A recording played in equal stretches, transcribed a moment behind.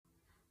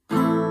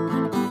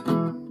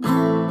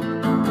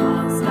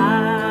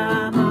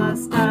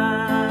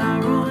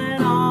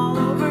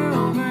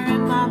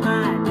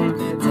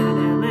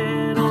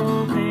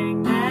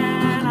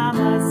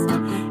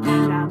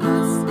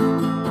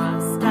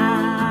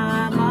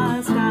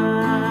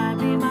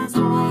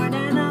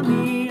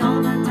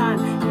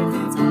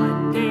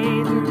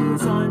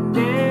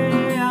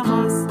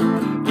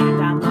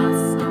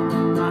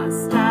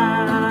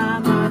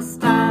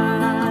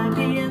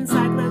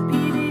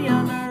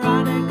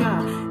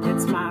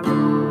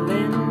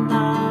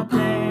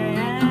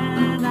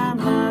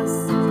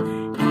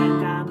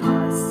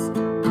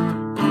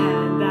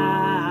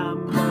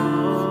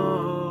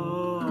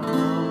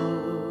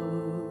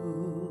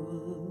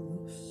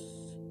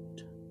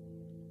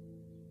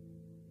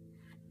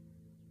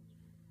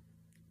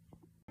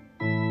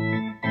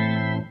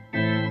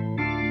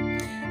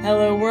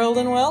Hello world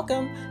and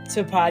welcome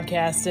to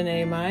Podcast in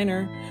A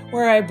Minor,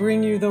 where I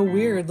bring you the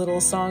weird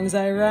little songs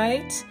I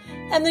write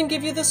and then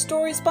give you the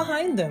stories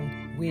behind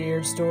them.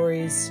 Weird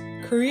stories,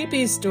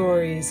 creepy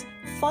stories,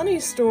 funny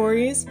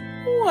stories,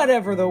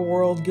 whatever the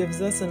world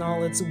gives us in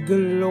all its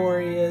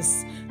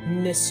glorious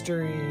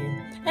mystery.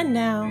 And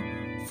now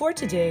for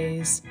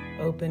today's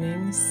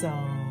opening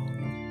song.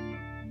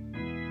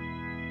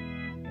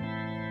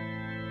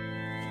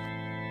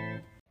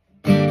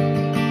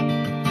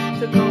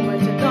 Tacoma,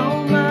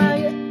 Tacoma,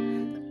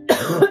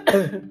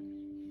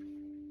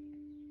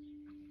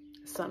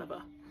 son of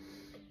a.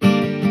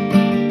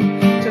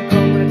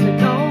 Tacoma,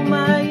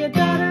 Tacoma, you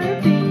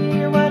better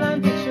be what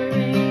I'm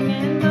picturing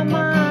in my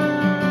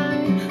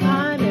mind.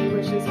 I'm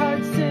English's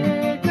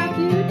heartsick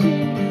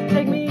refugee.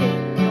 Take me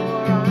in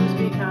your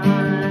arms, be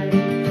kind.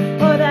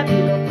 Oh, that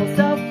beautiful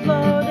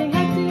self-loathing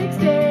hectic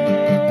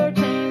stare,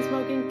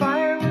 chain-smoking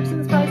fireworks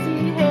and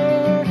spicy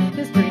hair.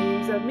 His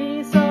dreams of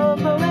me so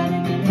poetic,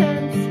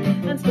 intense,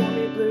 and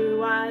stormy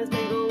blue eyes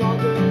mingle all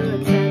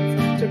good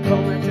sense.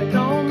 Tacoma,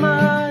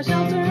 Tacoma,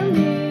 shelter me,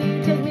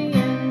 take me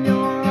in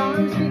your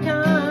arms, be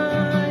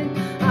kind.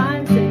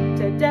 I'm sick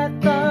to death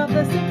of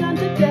the sick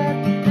unto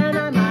death, and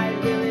I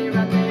might really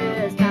run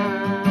this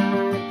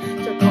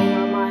time.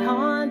 Tacoma, my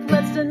haunt,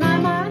 let's deny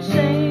my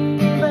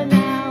shame, but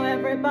now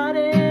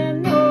everybody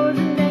knows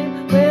your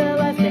name.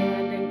 Will I stand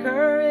in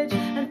courage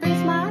and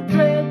face my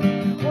dread,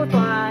 or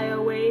fly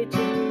away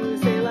to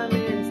Salem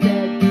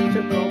instead?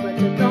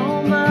 Tacoma,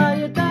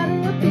 Tacoma,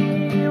 you better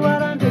be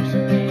what I'm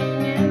picturing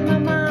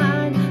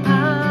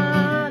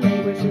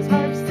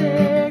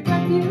in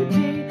my mind.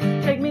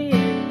 I'm English's heartsick refugee. Take me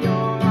in your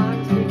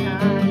arms, be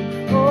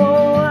kind.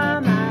 Oh,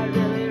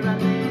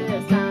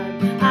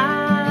 I might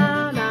really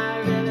run this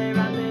time. I might really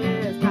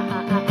run this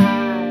time.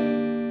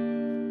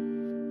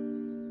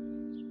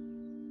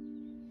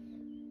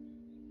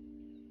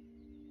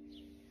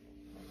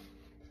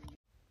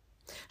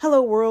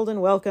 Hello world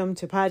and welcome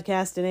to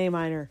Podcast in A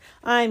Minor.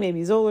 I'm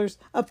Amy Zollers,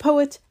 a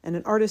poet and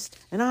an artist,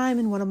 and I'm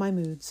in one of my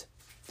moods.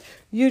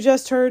 You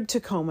just heard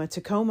Tacoma,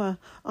 Tacoma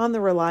on the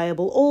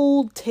reliable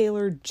old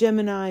Taylor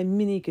Gemini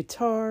mini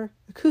guitar,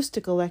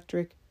 acoustic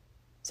electric,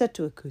 set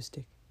to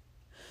acoustic.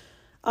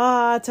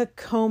 Ah,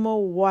 Tacoma,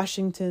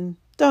 Washington.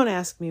 Don't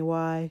ask me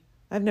why.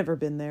 I've never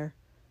been there.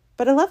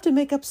 But I love to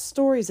make up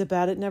stories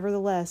about it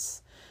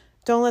nevertheless.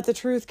 Don't let the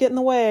truth get in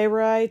the way,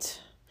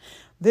 right?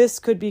 This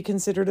could be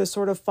considered a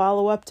sort of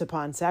follow-up to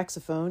Pond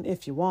Saxophone,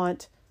 if you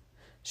want.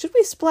 Should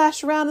we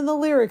splash around in the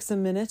lyrics a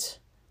minute?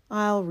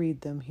 I'll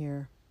read them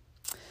here.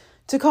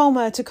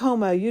 Tacoma,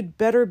 Tacoma, you'd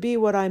better be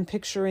what I'm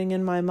picturing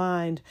in my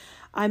mind.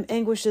 I'm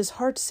anguish's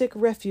heartsick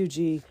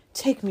refugee.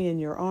 Take me in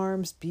your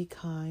arms, be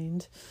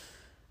kind.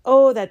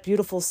 Oh, that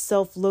beautiful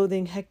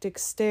self-loathing hectic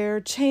stare,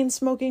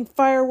 chain-smoking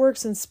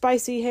fireworks and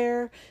spicy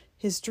hair.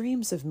 His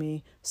dreams of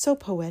me, so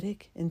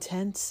poetic,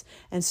 intense,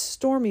 and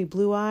stormy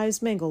blue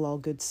eyes mingle all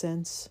good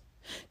sense.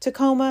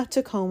 Tacoma,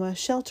 Tacoma,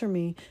 shelter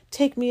me,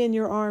 take me in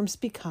your arms,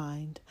 be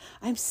kind.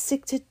 I'm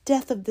sick to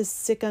death of this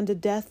sick unto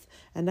death,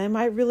 and I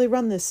might really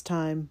run this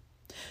time.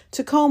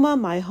 Tacoma,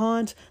 my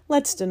haunt,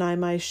 let's deny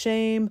my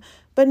shame,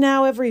 but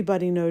now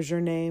everybody knows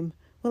your name.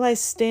 Will I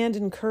stand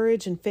in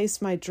courage and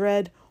face my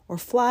dread, or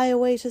fly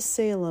away to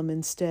Salem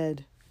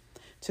instead?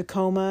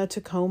 Tacoma,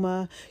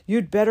 Tacoma,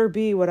 you'd better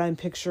be what I'm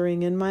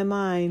picturing in my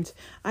mind.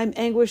 I'm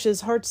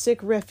anguish's heartsick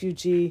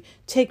refugee.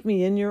 Take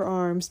me in your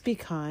arms, be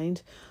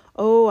kind.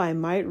 Oh, I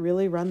might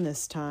really run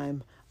this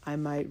time. I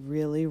might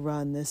really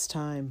run this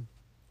time.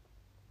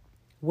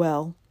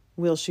 Well,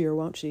 will she or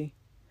won't she?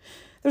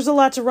 There's a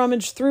lot to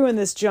rummage through in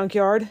this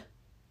junkyard.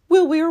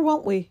 Will we or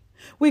won't we?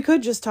 We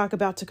could just talk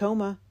about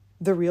Tacoma,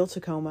 the real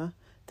Tacoma,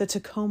 the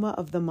Tacoma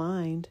of the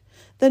mind,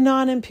 the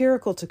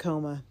non-empirical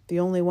Tacoma,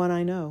 the only one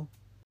I know.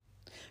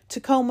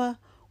 Tacoma,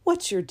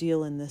 what's your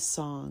deal in this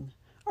song?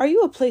 Are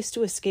you a place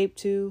to escape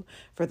to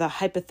for the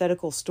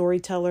hypothetical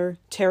storyteller,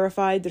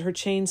 terrified that her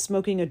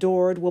chain-smoking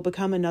adored will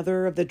become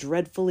another of the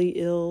dreadfully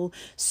ill,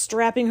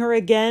 strapping her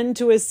again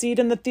to a seat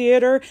in the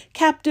theater,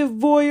 captive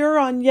voyeur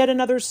on yet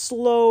another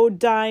slow,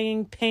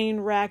 dying,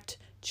 pain-racked,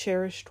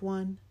 cherished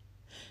one?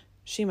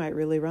 She might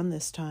really run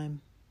this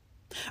time.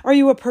 Are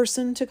you a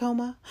person,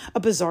 Tacoma?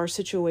 A bizarre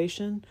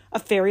situation? A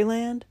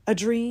fairyland? A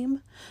dream?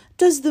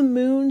 Does the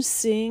moon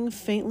sing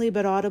faintly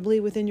but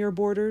audibly within your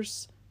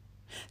borders?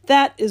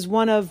 That is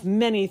one of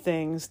many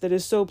things that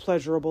is so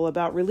pleasurable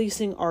about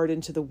releasing art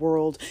into the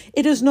world.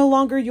 It is no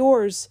longer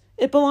yours.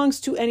 It belongs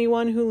to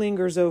anyone who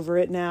lingers over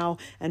it now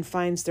and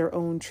finds their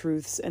own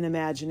truths and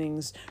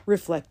imaginings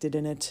reflected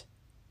in it.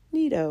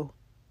 Neato.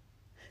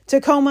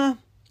 Tacoma,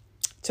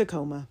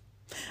 Tacoma.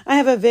 I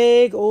have a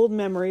vague old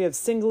memory of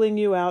singling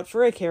you out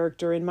for a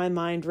character in my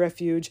mind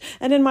refuge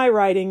and in my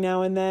writing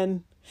now and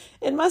then.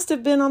 It must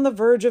have been on the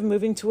verge of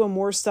moving to a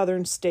more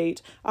southern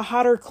state, a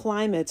hotter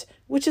climate,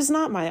 which is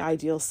not my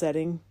ideal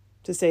setting,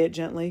 to say it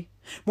gently.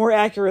 More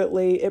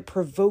accurately, it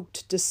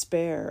provoked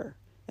despair.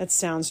 That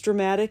sounds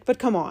dramatic, but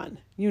come on,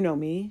 you know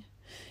me,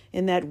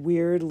 in that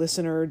weird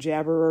listener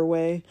jabberer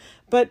way.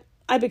 But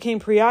I became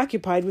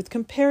preoccupied with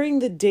comparing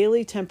the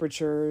daily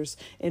temperatures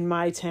in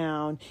my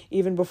town,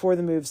 even before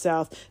the move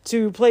south,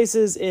 to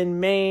places in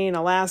Maine,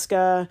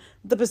 Alaska,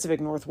 the Pacific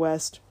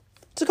Northwest.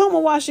 Tacoma,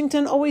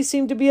 Washington always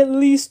seemed to be at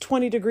least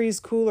 20 degrees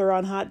cooler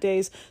on hot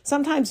days,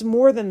 sometimes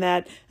more than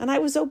that, and I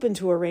was open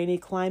to a rainy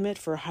climate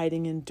for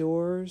hiding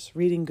indoors,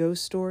 reading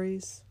ghost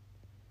stories.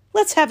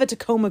 Let's have a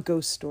Tacoma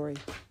ghost story.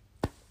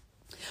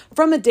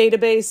 From a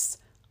database,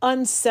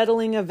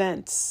 Unsettling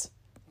Events,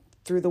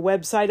 through the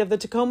website of the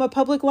Tacoma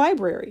Public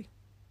Library.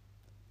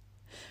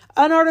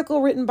 An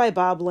article written by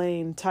Bob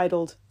Lane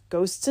titled,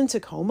 Ghosts in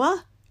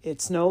Tacoma?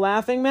 It's no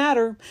laughing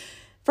matter.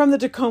 From the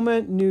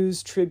Tacoma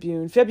News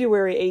Tribune,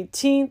 February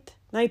 18th,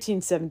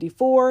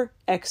 1974,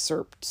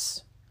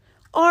 excerpts.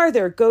 Are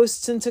there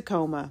ghosts in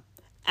Tacoma?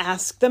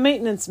 Ask the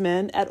maintenance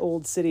men at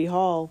Old City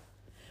Hall.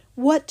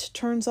 What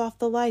turns off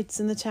the lights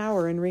in the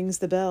tower and rings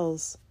the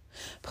bells?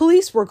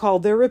 Police were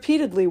called there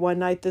repeatedly one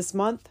night this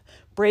month.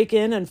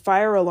 Break-in and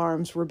fire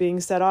alarms were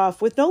being set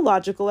off with no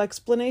logical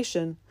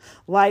explanation.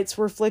 Lights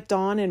were flicked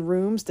on in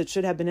rooms that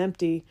should have been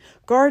empty.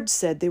 Guards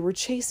said they were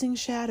chasing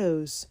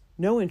shadows.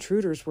 No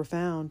intruders were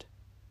found.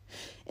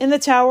 In the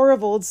tower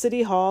of Old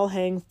City Hall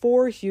hang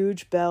 4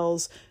 huge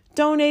bells,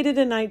 donated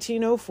in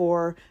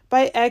 1904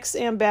 by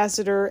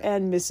ex-ambassador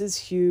and Mrs.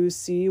 Hugh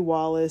C.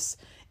 Wallace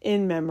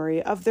in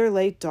memory of their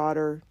late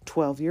daughter,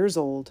 12 years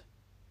old.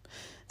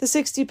 The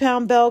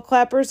 60-pound bell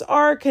clappers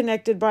are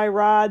connected by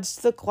rods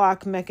to the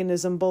clock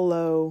mechanism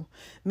below.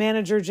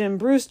 Manager Jim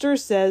Brewster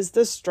says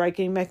the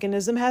striking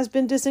mechanism has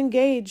been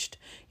disengaged,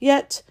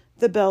 yet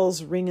the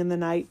bells ring in the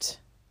night.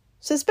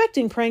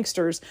 Suspecting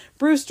pranksters,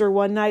 Brewster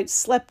one night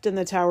slept in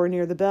the tower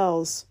near the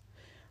bells.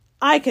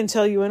 I can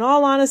tell you in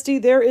all honesty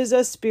there is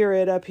a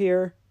spirit up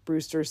here,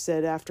 Brewster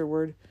said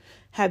afterward.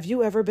 Have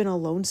you ever been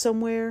alone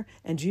somewhere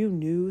and you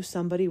knew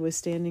somebody was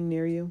standing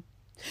near you?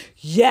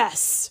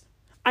 Yes!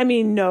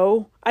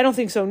 No, I don't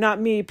think so. Not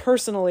me,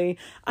 personally.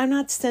 I'm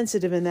not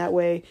sensitive in that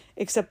way,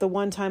 except the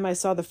one time I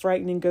saw the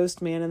frightening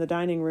ghost man in the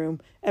dining room,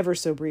 ever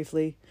so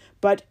briefly.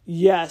 But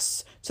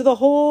yes, to the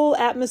whole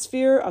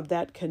atmosphere of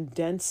that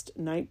condensed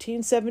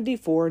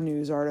 1974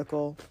 news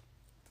article.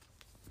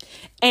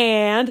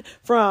 And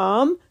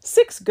from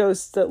 6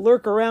 Ghosts That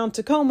Lurk Around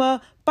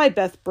Tacoma by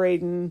Beth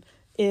Braden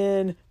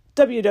in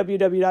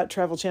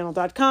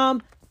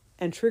www.travelchannel.com,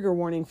 and trigger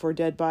warning for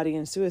dead body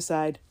and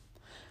suicide.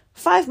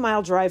 5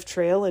 Mile Drive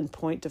Trail in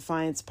Point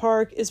Defiance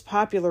Park is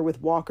popular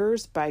with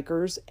walkers,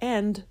 bikers,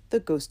 and the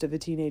ghost of a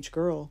teenage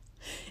girl.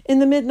 In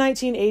the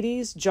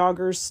mid-1980s,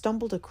 joggers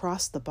stumbled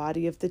across the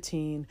body of the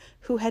teen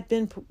who had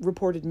been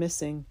reported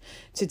missing.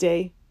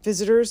 Today,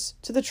 visitors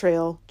to the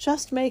trail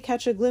just may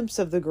catch a glimpse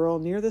of the girl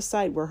near the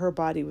site where her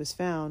body was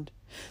found.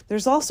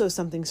 There's also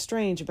something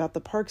strange about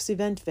the park's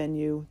event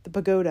venue, the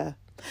Pagoda.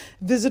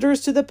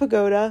 Visitors to the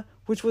Pagoda,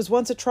 which was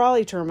once a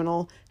trolley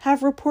terminal,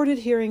 have reported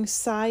hearing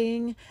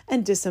sighing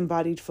and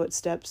disembodied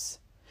footsteps.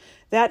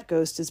 That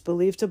ghost is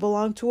believed to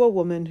belong to a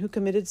woman who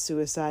committed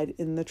suicide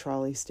in the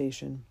trolley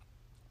station.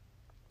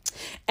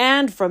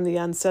 And from the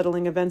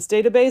Unsettling Events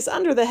database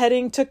under the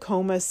heading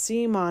Tacoma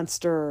Sea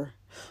Monster.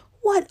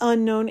 What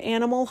unknown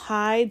animal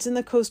hides in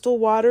the coastal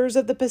waters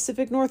of the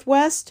Pacific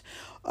Northwest?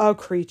 A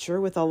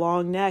creature with a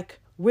long neck,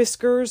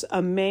 whiskers,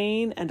 a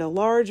mane, and a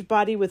large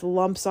body with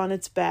lumps on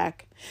its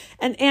back.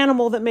 An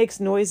animal that makes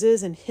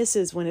noises and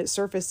hisses when it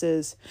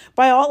surfaces.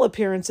 By all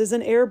appearances,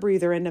 an air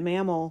breather and a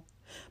mammal.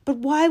 But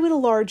why would a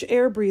large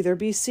air breather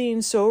be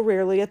seen so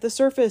rarely at the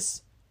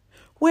surface?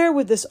 Where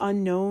would this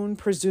unknown,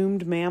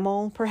 presumed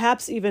mammal,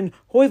 perhaps even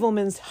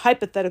Heuvelmann's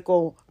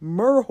hypothetical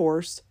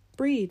merhorse,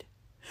 breed?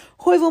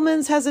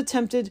 Heuvelmann's has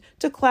attempted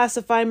to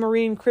classify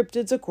marine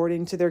cryptids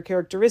according to their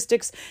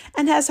characteristics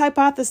and has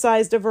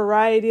hypothesized a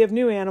variety of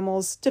new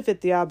animals to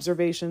fit the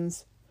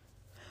observations.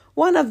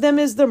 One of them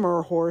is the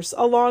merhorse,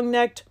 a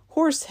long-necked,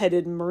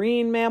 horse-headed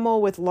marine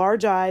mammal with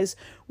large eyes,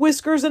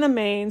 whiskers, and a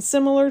mane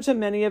similar to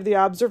many of the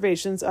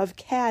observations of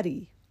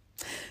Caddy.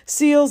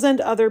 Seals and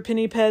other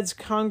pinnipeds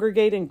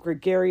congregate in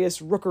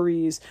gregarious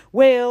rookeries.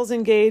 Whales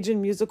engage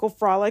in musical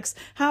frolics.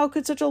 How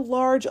could such a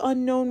large,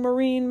 unknown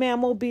marine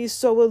mammal be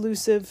so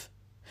elusive?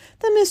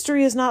 The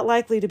mystery is not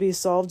likely to be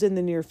solved in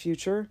the near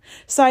future.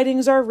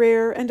 Sightings are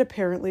rare and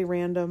apparently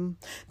random.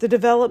 The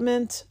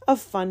development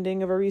of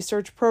funding of a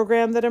research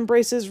program that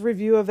embraces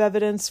review of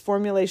evidence,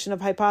 formulation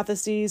of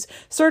hypotheses,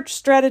 search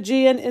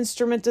strategy, and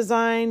instrument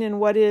design in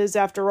what is,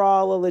 after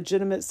all, a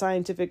legitimate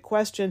scientific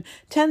question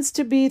tends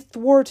to be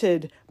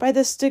thwarted by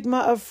the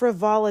stigma of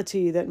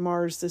frivolity that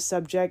mars the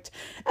subject,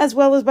 as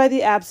well as by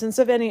the absence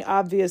of any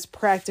obvious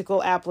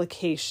practical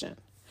application.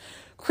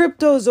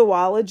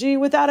 Cryptozoology,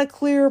 without a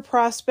clear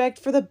prospect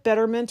for the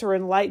betterment or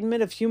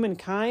enlightenment of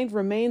humankind,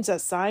 remains a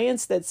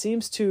science that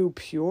seems too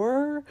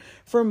pure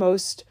for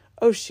most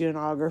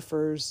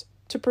oceanographers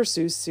to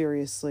pursue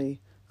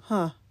seriously.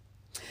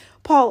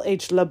 Paul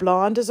H.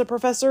 LeBlanc is a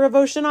professor of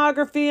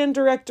oceanography and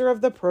director of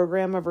the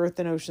Program of Earth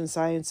and Ocean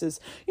Sciences,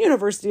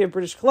 University of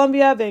British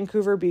Columbia,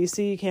 Vancouver,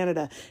 BC,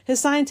 Canada. His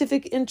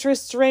scientific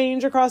interests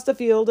range across the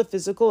field of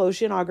physical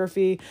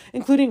oceanography,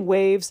 including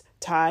waves,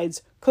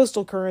 tides,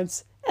 coastal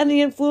currents, and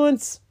the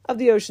influence of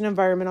the ocean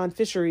environment on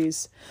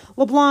fisheries.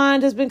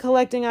 LeBlond has been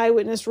collecting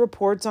eyewitness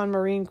reports on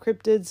marine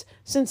cryptids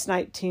since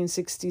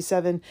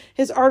 1967.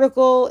 His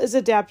article is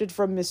adapted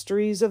from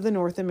Mysteries of the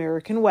North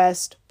American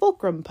West,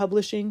 Fulcrum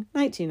Publishing,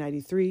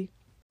 1993.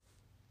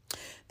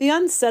 The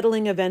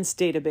Unsettling Events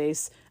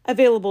Database,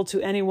 available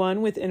to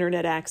anyone with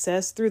internet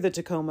access through the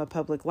Tacoma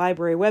Public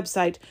Library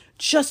website,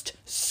 just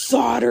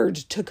soldered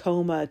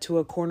Tacoma to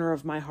a corner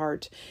of my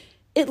heart.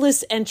 It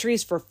lists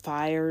entries for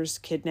fires,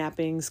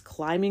 kidnappings,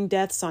 climbing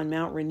deaths on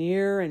Mount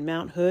Rainier and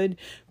Mount Hood,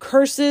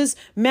 curses,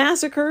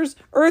 massacres,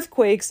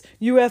 earthquakes,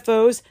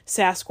 UFOs,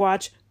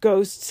 Sasquatch,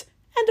 ghosts,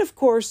 and of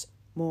course,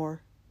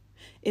 more.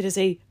 It is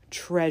a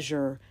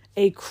treasure,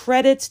 a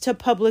credit to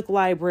public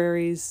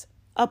libraries,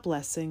 a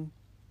blessing.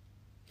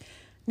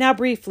 Now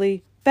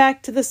briefly,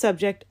 back to the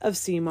subject of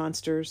sea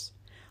monsters.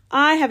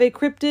 I have a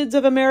Cryptids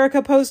of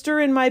America poster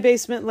in my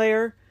basement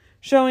lair,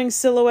 showing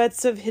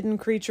silhouettes of hidden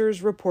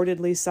creatures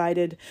reportedly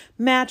sighted,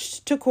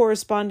 matched to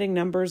corresponding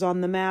numbers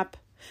on the map.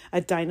 A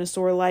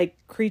dinosaur-like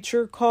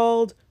creature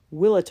called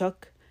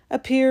Willituck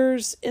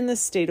appears in the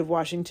state of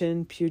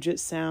Washington, Puget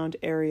Sound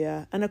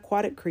area, an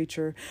aquatic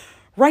creature.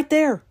 Right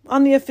there,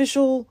 on the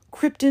official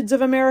Cryptids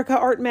of America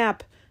art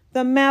map.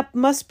 The map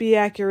must be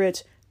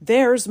accurate.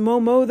 There's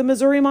Momo the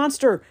Missouri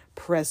Monster,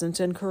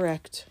 present and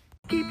correct.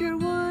 Keep your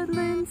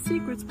woodland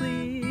secrets,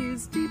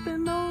 please, deep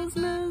in those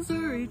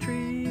Missouri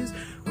trees.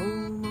 Oh,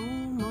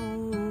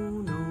 Momo,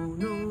 no,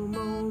 no,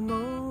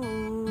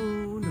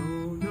 Momo,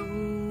 no,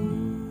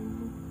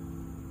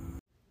 no.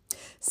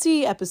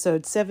 See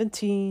episode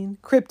 17,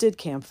 Cryptid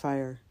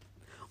Campfire.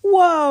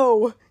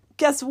 Whoa!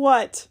 Guess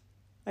what?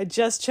 I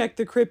just checked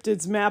the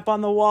cryptids map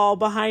on the wall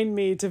behind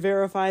me to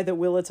verify that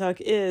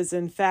Willituck is,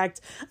 in fact,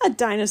 a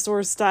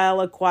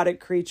dinosaur-style aquatic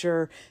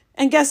creature.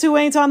 And guess who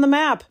ain't on the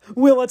map?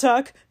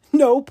 Willituck?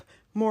 Nope.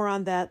 More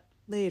on that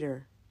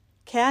later.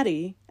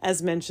 Caddy,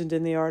 as mentioned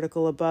in the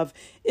article above,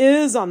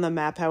 is on the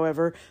map,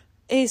 however,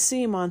 a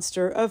sea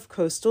monster of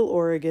coastal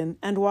Oregon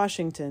and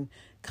Washington,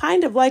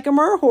 kind of like a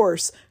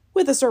merhorse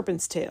with a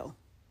serpent's tail.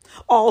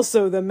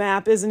 Also, the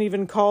map isn't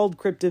even called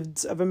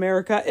Cryptids of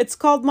America. It's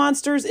called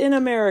Monsters in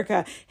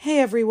America. Hey,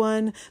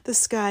 everyone. The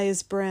sky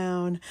is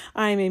brown.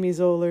 I'm Amy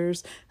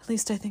Zollers. At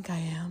least I think I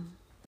am.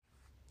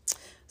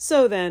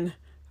 So then,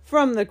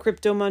 from the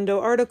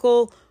Cryptomundo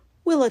article,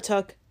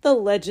 Willituck, the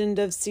Legend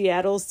of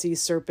Seattle Sea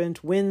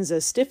Serpent, wins a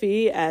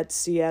stiffy at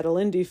Seattle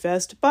Indie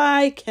Fest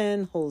by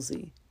Ken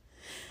Holsey.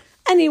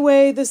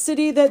 Anyway, the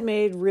city that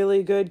made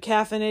really good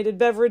caffeinated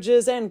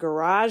beverages and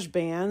garage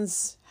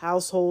bands,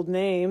 household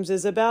names,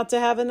 is about to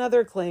have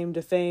another claim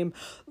to fame,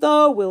 the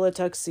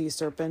Willituck Sea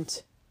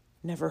Serpent.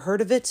 Never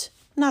heard of it?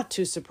 Not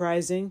too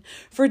surprising.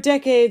 For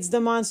decades,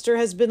 the monster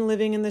has been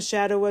living in the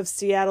shadow of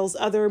Seattle's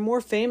other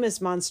more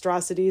famous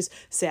monstrosities,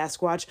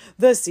 Sasquatch,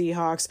 the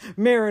Seahawks,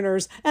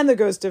 Mariners, and the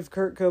ghost of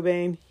Kurt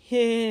Cobain.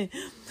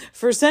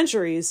 For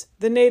centuries,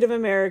 the Native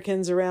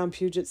Americans around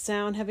Puget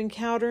Sound have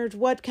encountered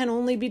what can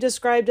only be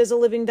described as a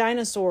living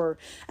dinosaur.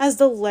 As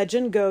the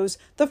legend goes,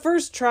 the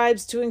first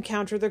tribes to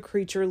encounter the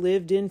creature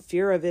lived in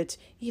fear of it,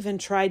 even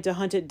tried to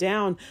hunt it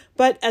down.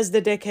 But as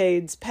the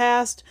decades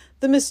passed,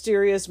 the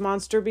mysterious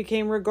monster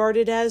became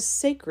regarded as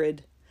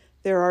sacred.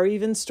 There are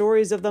even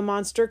stories of the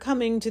monster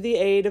coming to the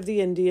aid of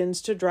the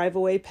Indians to drive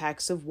away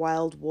packs of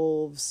wild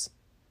wolves.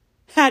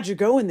 Had you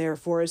go in there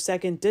for a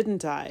second,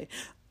 didn't I?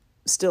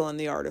 Still in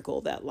the article,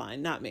 that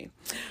line, not me.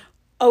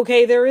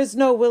 Okay, there is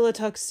no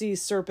Willituck Sea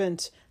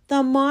Serpent.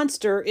 The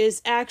monster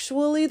is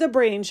actually the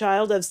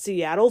brainchild of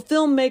Seattle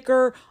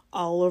filmmaker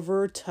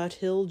Oliver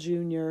Tuthill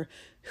Jr.,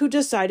 who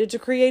decided to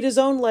create his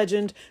own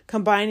legend,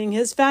 combining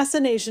his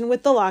fascination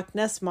with the Loch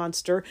Ness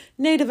Monster,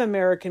 Native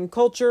American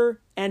culture,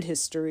 and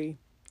history.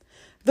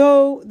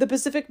 Though the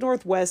Pacific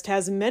Northwest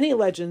has many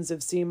legends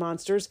of sea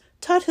monsters,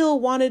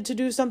 Tuthill wanted to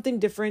do something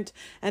different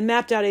and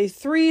mapped out a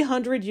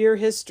 300-year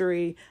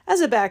history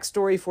as a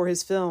backstory for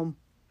his film.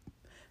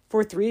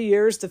 For 3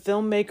 years, the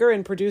filmmaker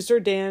and producer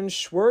Dan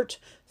Schwartz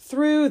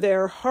threw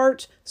their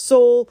heart,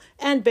 soul,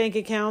 and bank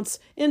accounts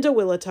into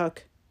Willituck.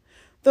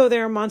 Though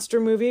their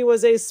monster movie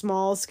was a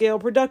small-scale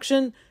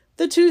production,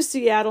 the two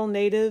Seattle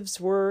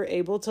natives were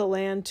able to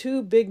land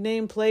two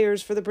big-name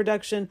players for the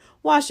production,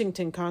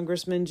 Washington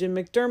Congressman Jim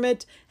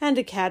McDermott and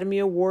Academy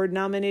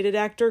Award-nominated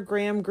actor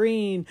Graham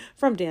Greene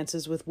from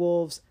Dances with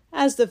Wolves,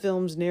 as the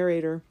film's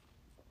narrator.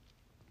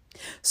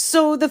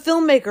 So the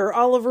filmmaker,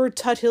 Oliver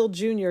Tuthill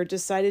Jr.,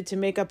 decided to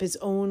make up his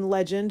own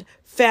legend,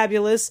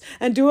 Fabulous,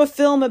 and do a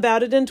film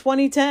about it in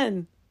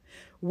 2010.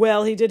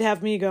 Well, he did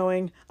have me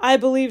going. I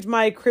believed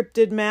my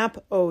cryptid map.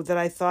 Oh, that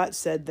I thought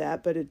said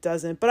that, but it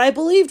doesn't. But I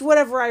believed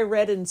whatever I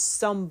read in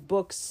some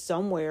book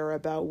somewhere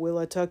about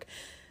Willituck,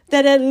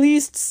 that at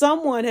least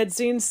someone had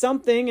seen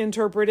something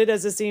interpreted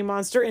as a sea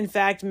monster, in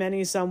fact,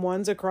 many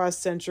someones across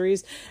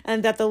centuries,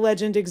 and that the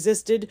legend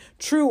existed,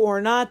 true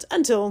or not,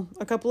 until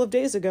a couple of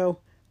days ago.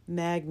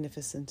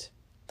 Magnificent.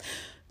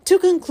 To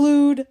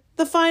conclude,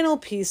 the final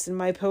piece in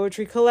my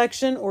poetry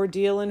collection,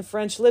 Ordeal in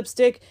French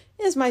Lipstick,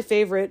 is my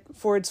favorite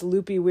for its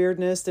loopy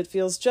weirdness that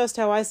feels just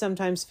how I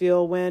sometimes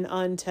feel when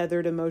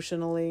untethered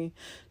emotionally.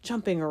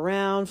 Jumping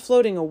around,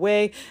 floating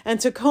away, and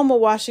Tacoma,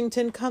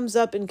 Washington comes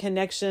up in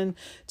connection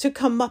to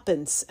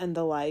comeuppance and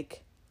the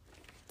like.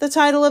 The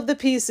title of the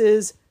piece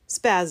is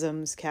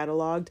Spasms,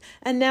 cataloged,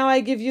 and now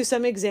I give you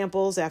some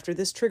examples after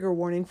this trigger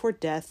warning for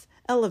death,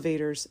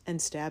 elevators,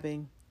 and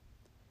stabbing.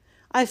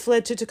 I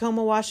fled to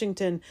Tacoma,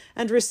 Washington,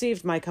 and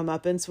received my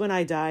comeuppance when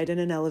I died in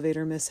an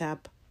elevator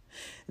mishap.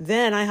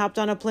 Then I hopped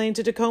on a plane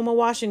to Tacoma,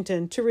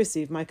 Washington to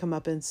receive my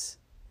comeuppance.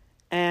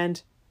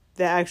 And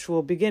the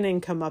actual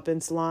beginning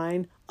comeuppance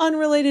line,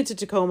 unrelated to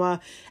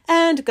Tacoma,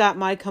 and got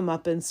my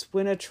comeuppance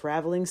when a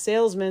traveling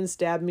salesman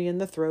stabbed me in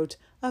the throat,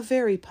 a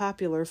very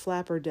popular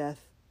flapper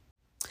death.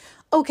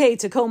 Okay,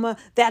 Tacoma,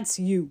 that's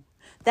you.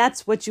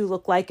 That's what you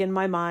look like in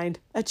my mind.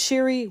 A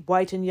cheery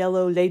white and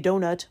yellow lay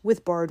donut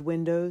with barred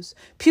windows.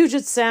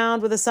 Puget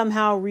Sound with a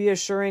somehow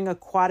reassuring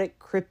aquatic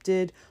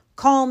cryptid,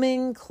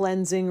 calming,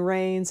 cleansing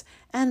rains,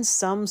 and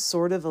some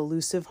sort of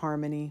elusive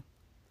harmony.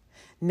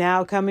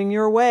 Now coming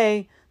your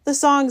way, the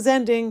song's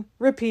ending,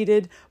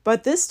 repeated,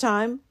 but this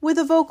time with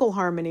a vocal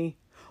harmony.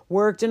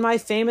 Worked in my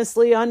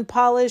famously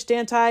unpolished,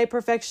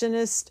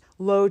 anti-perfectionist,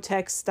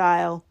 low-tech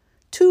style.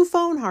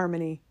 Two-phone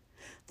harmony.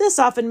 This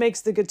often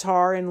makes the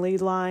guitar and lead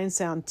line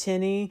sound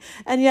tinny,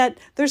 and yet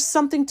there's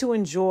something to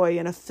enjoy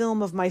in a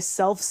film of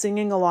myself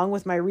singing along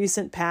with my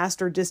recent past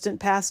or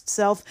distant past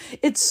self.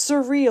 It's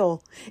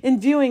surreal. In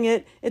viewing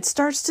it, it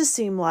starts to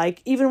seem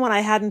like, even when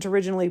I hadn't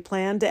originally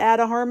planned to add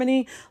a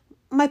harmony,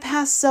 my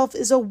past self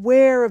is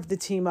aware of the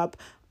team-up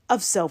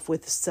of self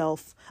with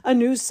self. A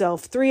new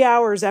self, 3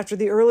 hours after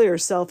the earlier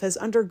self has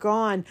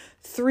undergone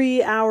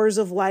 3 hours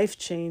of life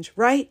change,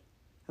 right?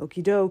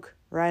 Okie doke,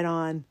 right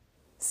on.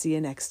 See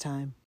you next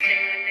time.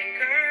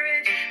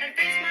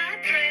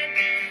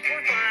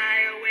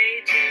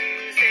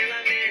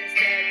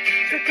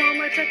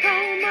 Tacoma,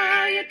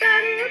 Tacoma, you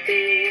better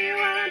be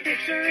what I'm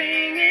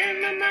picturing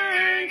in my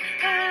mind.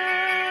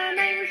 An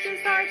anguish and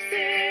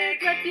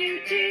heartsick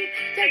refugee,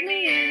 take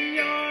me in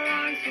your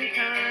arms, sweet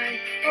kind.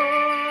 Oh,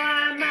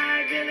 I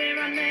might really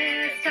run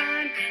this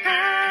time.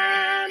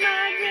 I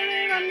might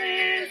really run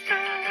this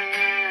time.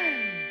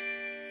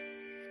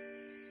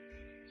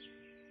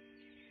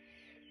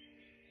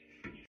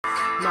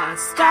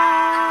 Must I,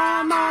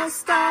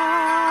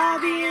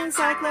 the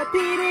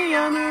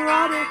Encyclopedia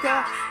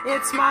Neurotica.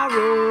 It's my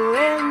role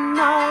in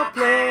the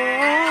play,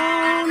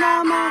 and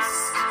I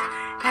must,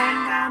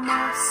 and